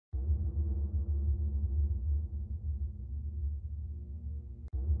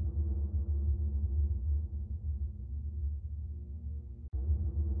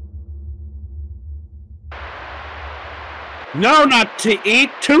No, not to eat,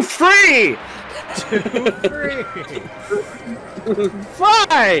 to free! To free!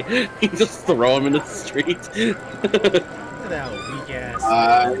 Fly! You just throw him in the street. Look at that weak ass.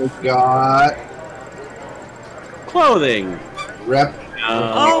 I got Clothing. rep.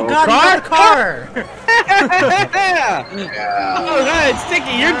 Oh god, you got the car! Yeah. Oh, good,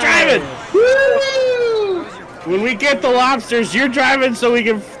 Sticky, you're driving! Woo! When we get the lobsters, you're driving so we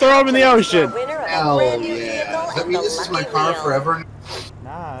can throw them in the ocean. Hell yeah. Does that mean this is my car forever?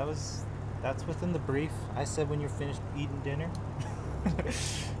 Nah, that's within the brief. I said when you're finished eating dinner.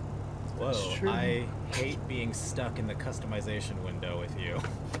 Whoa, I hate being stuck in the customization window with you.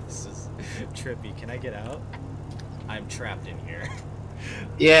 This is trippy. Can I get out? I'm trapped in here.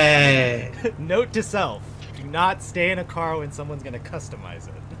 Yeah. Note to self, do not stay in a car when someone's gonna customize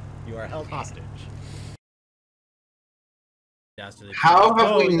it. You are held hostage. How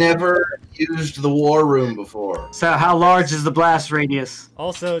have we never used the war room before? So how large is the blast radius?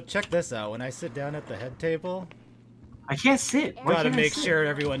 Also, check this out. When I sit down at the head table, I can't sit. Why gotta can't I make sit? sure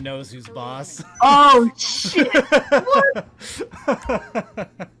everyone knows who's boss. Oh shit! What?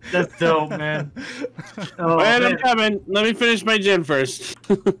 That's dope, man. Oh, Wait, man. I'm coming. Let me finish my gin first.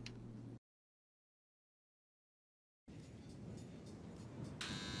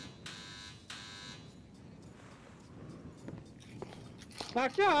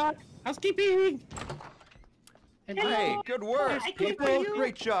 Knock, knock. Housekeeping. Hey, good work, people.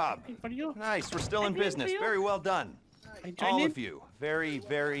 Great job. What are you? Nice, we're still in business. Very well done. All of you. Very,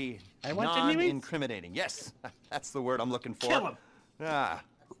 very non-incriminating. Yes, that's the word I'm looking for. Kill him. Ah,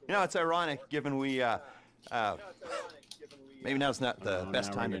 you know, it's ironic given we, maybe now's not the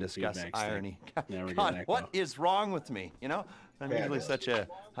best time to discuss irony. God, what is wrong with me, you know? I'm usually such a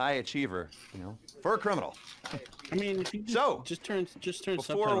high achiever, you know, for a criminal. I mean, if you just turn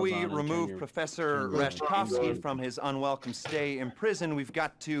before we remove Professor Reshkovsky from his unwelcome stay in prison, we've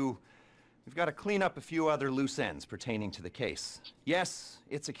got to clean up a few other loose ends pertaining to the case. Yes,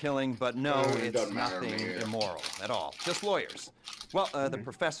 it's a killing, but no, it's nothing immoral at all. Just lawyers. Well, the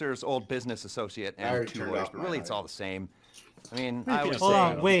professor's old business associate and 2 lawyers, but really it's all the same. I mean, I would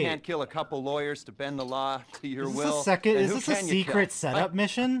say you can't kill a couple lawyers to bend the law to your will. Is this a secret setup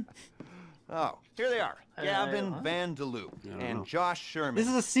mission? Oh, here they are. Gavin Van Der Loop and Josh Sherman. This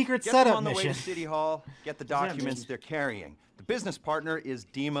is a secret Get setup them on the way mission. to City Hall, get the documents they're carrying. The business partner is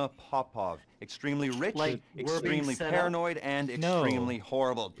Dima Popov. Extremely rich, extremely paranoid, and extremely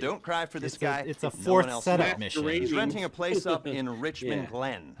horrible. Don't cry for this guy. It's a fourth setup mission. He's renting a place up in Richmond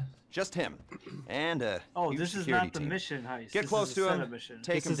Glen. Just him. And oh, this is not the mission heist. Get close to him,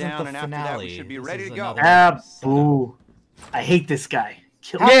 take him down, and after that we should be ready to go. Boo. I hate this guy.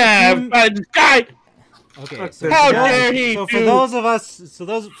 Kill him. Guy. Okay. So how dare he? So for those of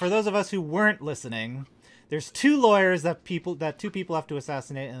us who weren't listening, there's 2 lawyers that 2 people have to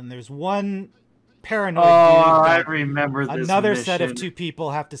assassinate, and there's one paranoid dude. I remember this Another mission. set of 2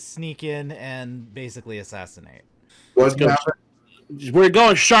 people have to sneak in and basically assassinate. What's happening? We're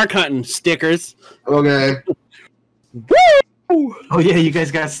going shark hunting, stickers. Okay. Woo! Oh yeah, you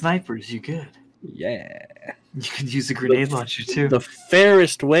guys got snipers. You good? Yeah. You could use a grenade launcher too. The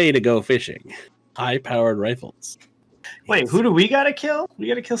fairest way to go fishing. High-powered rifles. Wait, who do we gotta kill? We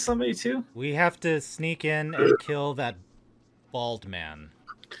gotta kill somebody too? We have to sneak in and kill that bald man.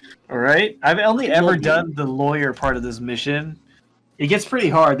 Alright. I've only ever done the lawyer part of this mission. It gets pretty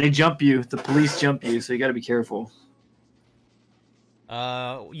hard. They jump you. The police jump you, so you gotta be careful.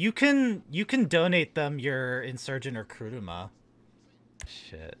 You can donate them your insurgent or kuruma.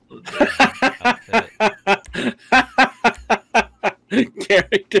 Shit.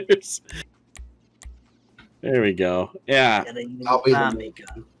 Characters. There we go. Yeah. I'll be the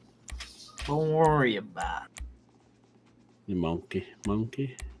Don't worry about it. You monkey.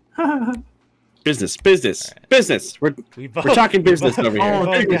 Business. Business. We're talking business over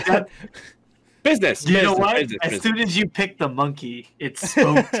here. Business. You know what? Business. As soon as you picked the monkey, it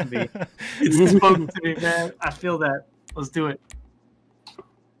spoke to me. It spoke to me, man. I feel that. Let's do it.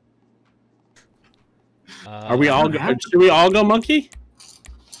 Are we all? Should we all go monkey?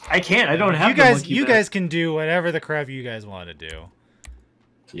 I can't. I don't have. You guys can do whatever the crap you guys want to do.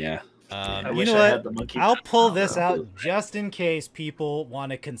 Yeah. You know what? I'll pull this out just in case people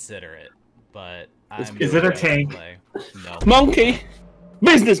want to consider it. But is it a tank? No. Monkey.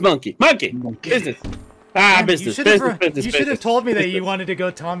 Business monkey. Business. Business. You should have told me that you wanted to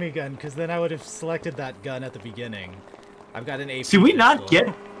go Tommy gun, because then I would have selected that gun at the beginning. I've got an AP. See, we not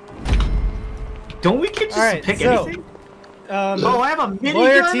get. Don't we get just pick anything? I have a mini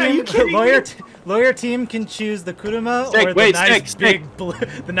gun. Are you kidding me? Lawyer team can choose the kuruma or the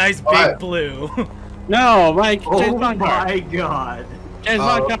nice big blue. No, Mike. Oh my god. Change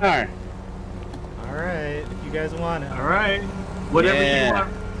my car. Alright, if you guys want it. Alright. Whatever Yeah. you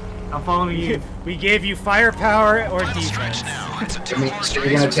want. I'm following you. We gave you firepower or defense. I mean, so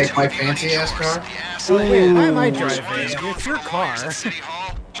you're gonna take my fancy ass car? Wait, why am I driving? It's your car.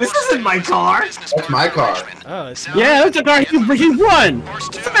 This isn't my car. That's my car. Oh, it's Yeah, that's a car he won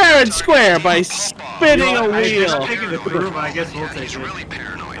fair and square by spinning a I'm wheel. taking the through, but I guess we'll take it.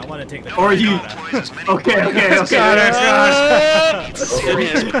 I want to take the Or you. Okay.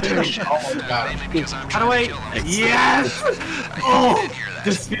 How do I? Yes! Oh,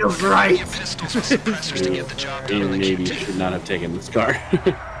 this feels right. Maybe you should not have taken this car.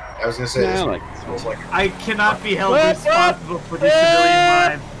 I was gonna say this. I cannot be held responsible for this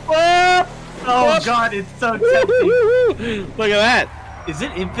civilian life. Oh god, it's so tempting. Look at that. Is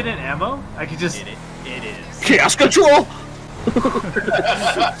it infinite ammo? I could just. It is. Chaos control. You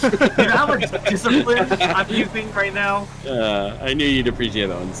know how much discipline I'm using right now? I knew you'd appreciate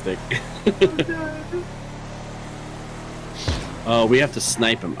that one, Stick. Oh, we have to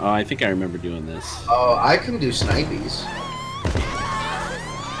snipe him. Oh, I think I remember doing this. Oh, I can do snipies.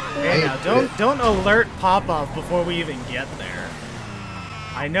 Hey, now don't alert pop-up before we even get there.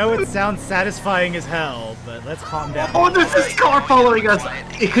 I know it sounds satisfying as hell, but let's calm down. Oh, there's this car following us.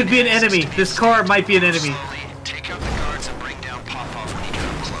 It could be an enemy. This car might be an enemy.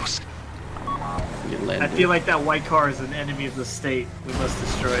 I feel like that white car is an enemy of the state. We must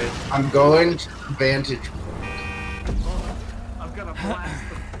destroy it. I'm going to vantage. I'm gonna blast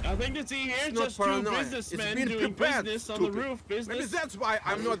them. Nothing to see here, It's not just two paranoia. businessmen It's being doing prepared, business on stupid. the roof. Maybe Business. that's why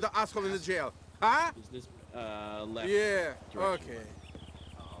I'm not the asshole in the jail. Huh? Business. Left. Yeah, direction. okay.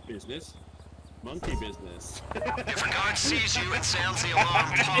 Business. Monkey business. If a guard sees you and sounds the alarm,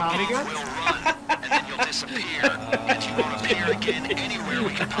 pop off, we'll run, and then you'll disappear, and you won't appear again anywhere we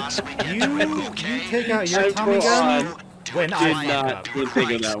can possibly get to it, okay? You take out your Tommy gun when I Did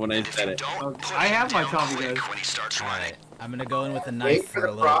think of that when I said it. I have my Tommy gun. When he starts running. I'm gonna go in with a Wait knife for for a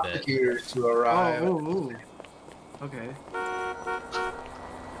the little bit. prosecutors to arrive. Oh. Okay.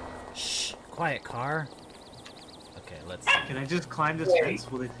 Shh, quiet car. Okay, let's see. Can I just climb this fence?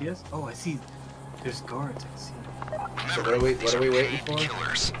 Will they see us? Oh, I see. There's guards. I see. So what are we waiting for?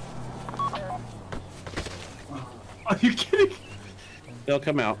 Killers. Are you kidding? They'll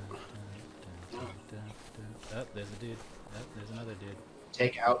come out. Oh, there's a dude. Oh, there's another dude.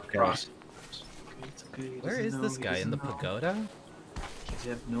 Take out the prosecutors. It's okay. He Where doesn't is know, this he guy? In doesn't the know. pagoda? You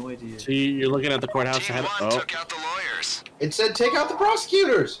have no idea. So you're looking at the courthouse Team ahead. 1 Oh, took out the lawyers. It said take out the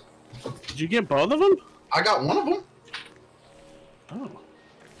prosecutors. did you get both of them? I got one of them. Oh.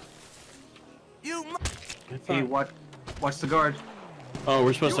 You I Hey, thought, watch the guard. oh,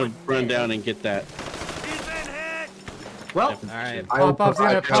 we're supposed to run down and get that. Well, Alright, I will Pop-Pop's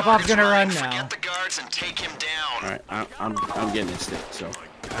provide gonna run now. Forget the guards and take him down. All right, I'm getting it, Stick. So.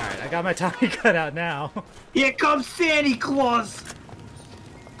 Alright, I got my Tommy gun out now. here comes Santa Claus.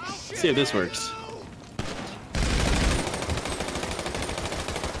 See if this works.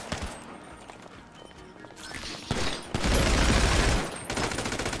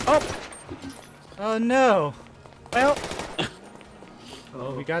 Oh! Oh no! Well,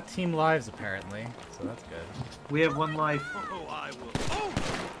 well, we got team lives apparently, so that's good. We have one life.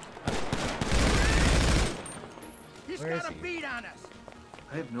 Where is he?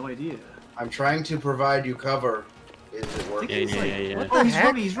 I have no idea. I'm trying to provide you cover. Is it working? Yeah. What Oh, the he's heck?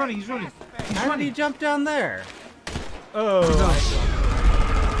 running. He's running. He's running. He's How did running. he jump down there? Oh!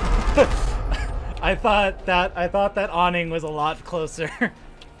 I thought that awning was a lot closer.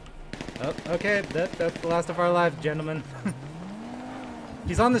 Oh, okay, that's the last of our lives, gentlemen.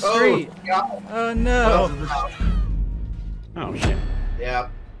 He's on the street. Oh, God. Oh no! Oh shit. Yeah.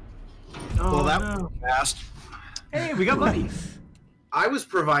 Oh, Well, that no. was fast. Hey, we got money. I was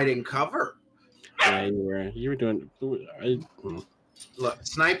providing cover. Yeah, you were doing. Look,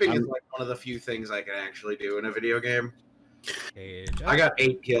 sniping is like one of the few things I can actually do in a video game. Cage I up. got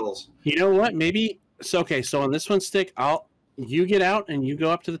 8 kills. You know what? Maybe so. Okay, so on this one, Stick, you get out and you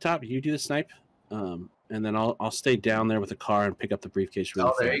go up to the top. You do the snipe, and then I'll stay down there with the car and pick up the briefcase. Really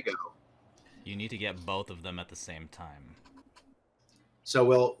Oh, there fast. you go. You need to get both of them at the same time. So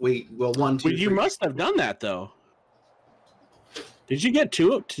we'll 1, 2, Well, you 3. must have done that though. Did you get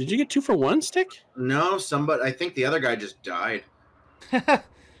two? Did you get 2 for 1, Stick? No, somebody. I think the other guy just died.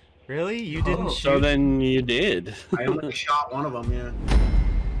 Really? You didn't shoot? So then you did. I only shot one of them. Yeah.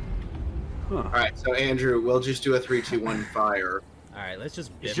 Huh. All right. So Andrew, we'll just do a 3, 2, 1 fire. Alright, let's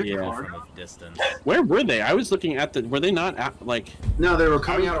just Is bip your them car from a distance. Where were they? I was looking at the. Were they not at, like? No, they were I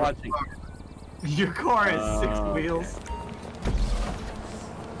coming was out of. watching. Your car has 6 okay. wheels.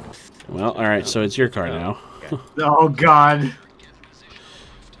 Well, all right. So it's your car now. Oh God.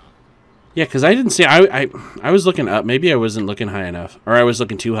 Yeah, because I didn't see. I was looking up. Maybe I wasn't looking high enough, or I was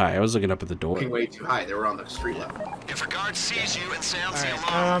looking too high. I was looking up at the door. Looking way too high. They were on the street level. If a guard sees you and sounds the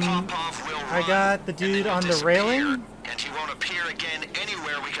Alright, alarm, Popov will I run, got the and then dude you'll on the disappear, railing. and he won't appear again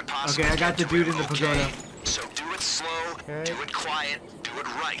anywhere we could possibly Okay, I got the get to dude him, in the pagoda. okay? So do it slow, Okay. do it quiet, do it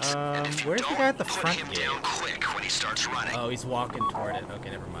right. And if you Where's the don't, guy at the put front him gate? down quick when he starts running. Oh, he's walking toward it. Okay,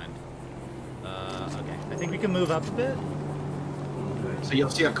 never mind. Okay. I think we can move up a bit. So you'll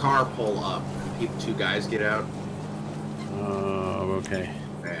see a car pull up. Two guys get out. Oh, okay.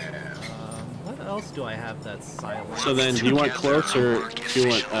 Yeah. What else do I have that's silent? So then, do you want close or do you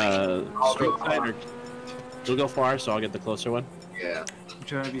want I'll straight go side? far. Or you'll go far, so I'll get the closer one. Yeah. I'm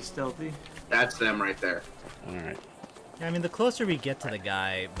trying to be stealthy. That's them right there. All right. Yeah, I mean, the closer we get to the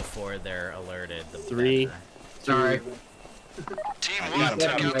guy before they're alerted, the 3. better. Sorry. Team I 1, got him.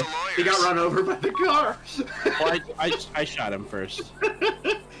 take out the He got lawyers. run over by the car. Well, I shot him first.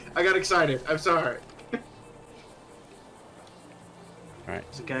 I got excited. I'm sorry. All right.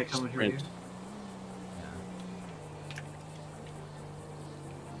 There's a guy coming here. Sprint.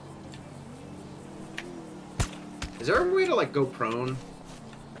 Is there a way to like go prone?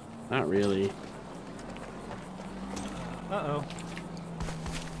 Not really. Uh-oh.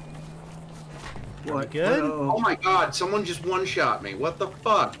 What? good? Oh my god, someone just one-shot me. What the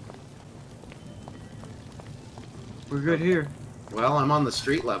fuck? We're good here. Well, I'm on the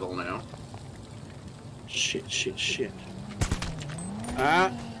street level now. Shit.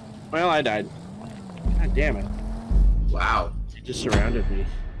 Well, I died. God damn it. Wow. It just surrounded me.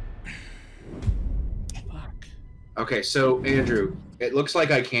 Fuck. Okay, so Andrew, it looks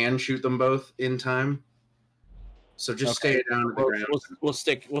like I can shoot them both in time. So just stay down to the ground. We'll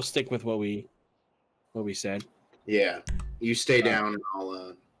stick with what we said. Yeah, you stay down.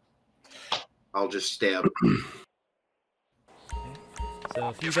 And I'll just stay up. So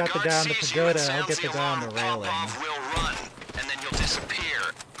if you got the guy on the pagoda, I'll get the guy on the railing. Will run, and then you'll disappear,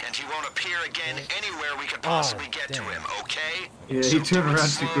 and he won't appear again anywhere we could possibly get to damn. him. Okay? Yeah, So he turned do it around too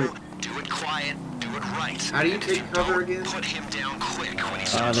slow, quick. Do it quiet. Do it right. How do you And if take cover don't, again? Put him down quick when he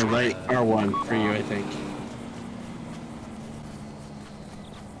starts The running. right R1 for you, I think.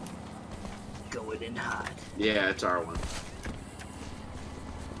 Going in hot. Yeah, it's R1.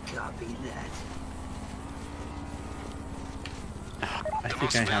 Copy that. I The think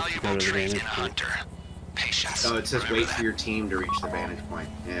most I have to go valuable to the trait in vantage point. Hunter. Patience. Oh, it says Remember wait that. for your team to reach the vantage point.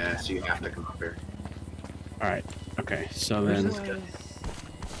 Yeah, so you have to come up here. All right. Okay. So Where's then, this guy?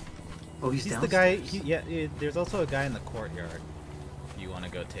 Oh, he's He's down. the guy. There's also a guy in the courtyard. If you want to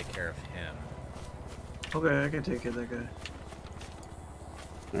go take care of him. Okay, I can take care of that guy.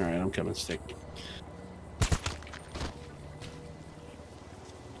 all right, I'm coming. Stick.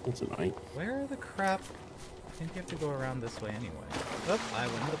 That's annoying. Where the crap? I think you have to go around this way anyway. Oh, I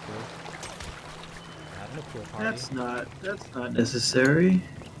went to the pool. Having a pool party. That's not necessary.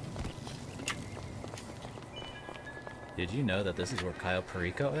 Did you know that this is where Kyle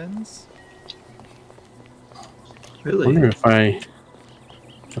Perico ends? I Really? wonder if I.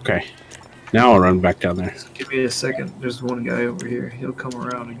 Okay. Now I'll run back down there. Give me a second. There's one guy over here. He'll come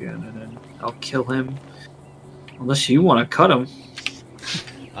around again, and then I'll kill him. Unless you want to cut him.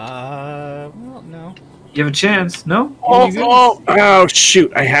 Well, no. You have a chance. No? You good? Oh,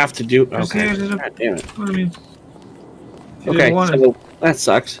 shoot. I have to do. Just Okay. use it up. God damn it. What do you mean? You Okay. didn't want it. So that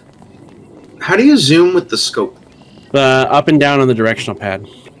sucks. How do you zoom with the scope? Up and down on the directional pad.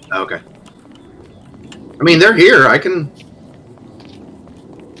 Okay. I mean, they're here. I can.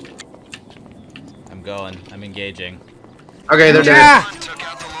 I'm going. I'm engaging. Okay, they're Yeah!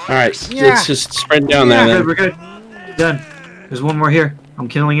 All right. Yeah. Let's just sprint down there then. We're good. Done. There's one more here. I'm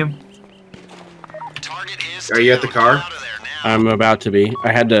killing him. Target is Are you at the down. car? Out of there now. I'm about to be.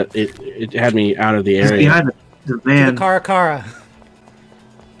 I had to. It had me out of the He's area. behind the Do van. the cara.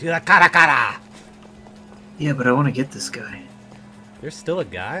 Do the cara. Yeah, but I want to get this guy. There's still a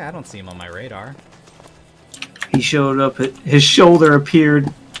guy? I don't see him on my radar. He showed up. His shoulder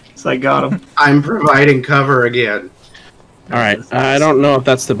appeared. So I got him. I'm providing cover again. All right. I don't know if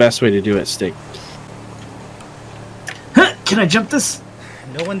that's the best way to do it, Stick. Can I jump this?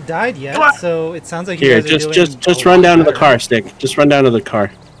 No one died yet, What? so it sounds like you Here, guys are doing just a run lot down to the better. car, Stick. Just run down to the car.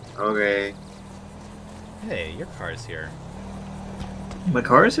 Okay. Hey, your car's here. My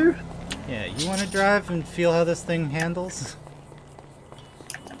car is here? Yeah, you want to drive and feel how this thing handles?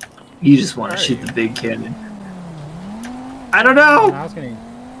 You just want to Where are shoot you? the big cannon. I don't Oh, know! I was gonna...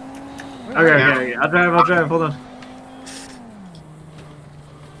 Okay. I'll drive. Hold on.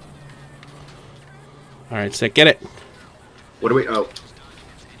 All right, Stick. Get it. What do we? Oh,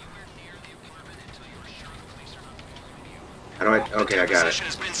 How do I? Okay, I got it. Position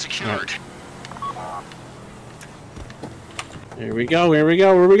has been secured. Here we go. Here we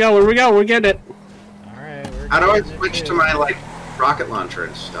go. Here we go. Here we go. We're getting it. All right. We're How do I getting it switch too. to my like rocket launcher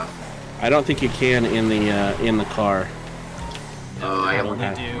and stuff? I don't think you can in the car. Oh, I You only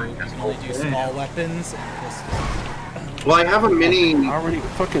can only do small weapons and pistols. Well, I have a mini. I already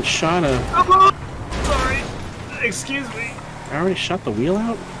fucking shot a. Sorry. Excuse me. I already shot the wheel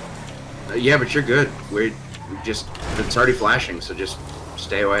out. Yeah, but you're good. We just it's already flashing, so just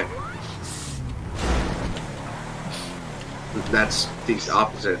stay away. That's the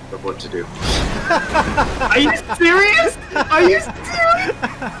opposite of what to do. Are you serious? Are you serious?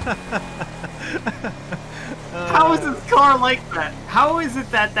 How is this car like that? How is it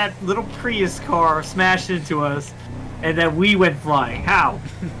that that little Prius car smashed into us and that we went flying? How?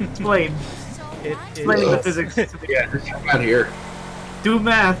 Explain. Explain the physics. Yeah, just come out here. Do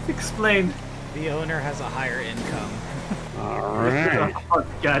math. Explain. The owner has a higher income. All right. Oh,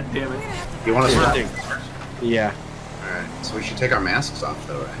 God damn it. You want to switch? Yeah. All right. So we should take our masks off,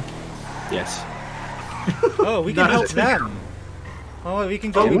 though, right? Yes. Oh, we can Not help as- them. Oh, we can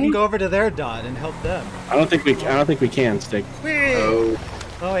go. Can We we? can go over to their dot and help them. I don't think we can, Stick. Whee! Oh,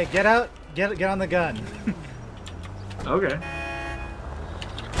 Oh wait, get out. Get on the gun. Okay.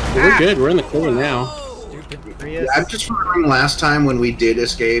 We're good. We're in the clear now. Stupid Prius. I'm just remembering last time when we did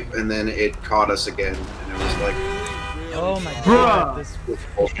escape, and then it caught us again, and it was like Oh my Bruh. god. This this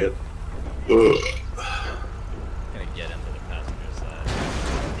bullshit. Ugh. gonna get into the passenger side.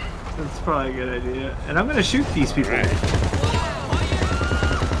 That's probably a good idea. And I'm gonna shoot these people. Right.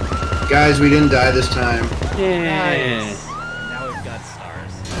 Guys, we didn't die this time. Yeah. Nice. Now we've got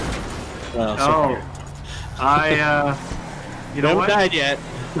stars. Well, so Oh. here. You We know haven't what? died yet.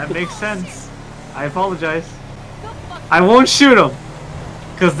 That makes sense. I apologize. I won't shoot them,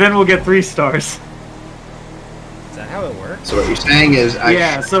 because then we'll get 3 stars. Is that how it works? So what you're saying is,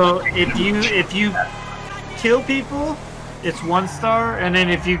 Yeah. So if you kill people, it's 1 star, and then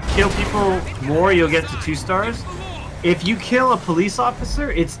if you kill people more, you'll get to 2 stars. If you kill a police officer,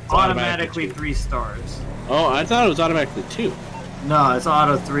 it's automatically 3 stars. Oh, I thought it was automatically 2. No, it's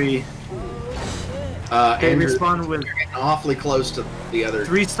auto 3. They Andrew, respawn with you're getting awfully close to the other.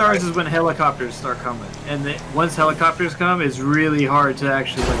 3 stars is when helicopters start coming, and once helicopters come, it's really hard to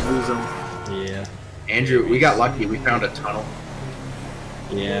actually like lose them. Yeah. Andrew, we got lucky. We found a tunnel.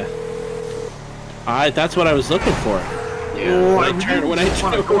 Yeah. That's what I was looking for. Yeah.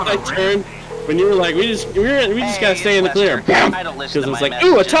 When you were like, we just gotta stay in the clear. Bam! I don't Because listen it to was my like,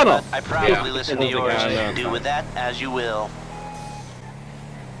 ooh, a messages, tunnel. but I probably Yeah. listen to And I was yours. like, I know. Do with that as you will.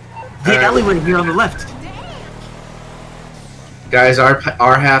 The alleyway here on the left. Guys, our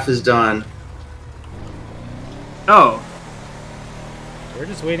half is done. Oh, We're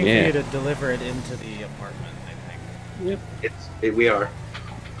just waiting Yeah. for you to deliver it into the apartment, I think. We are.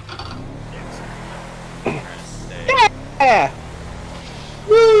 Trying to stay. Yeah. I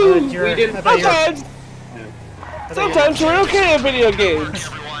Woo! thought you were- I thought you were- Sometimes we're okay in video games.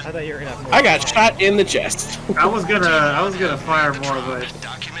 I thought you were gonna have more I got fun. shot in the chest. I was gonna fire more, but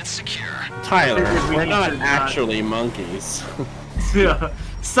Documents secure. Tyler, Figured we we're need not to not- actually monkeys.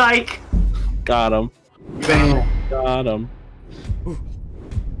 psych. Got him. Bam. Got him.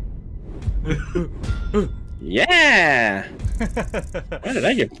 Yeah. Why did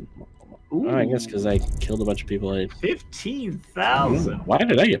I get? Oh, I guess because I killed a bunch of people. 15,000 Why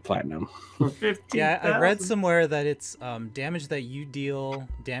did I get platinum? for 15,000. Yeah, I read somewhere that it's damage that you deal,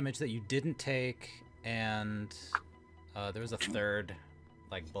 damage that you didn't take, and there was a third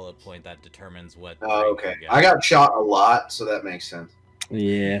like bullet point that determines what. Oh, rank okay. you get. I got shot a lot, so that makes sense.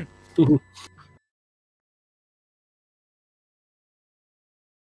 Yeah.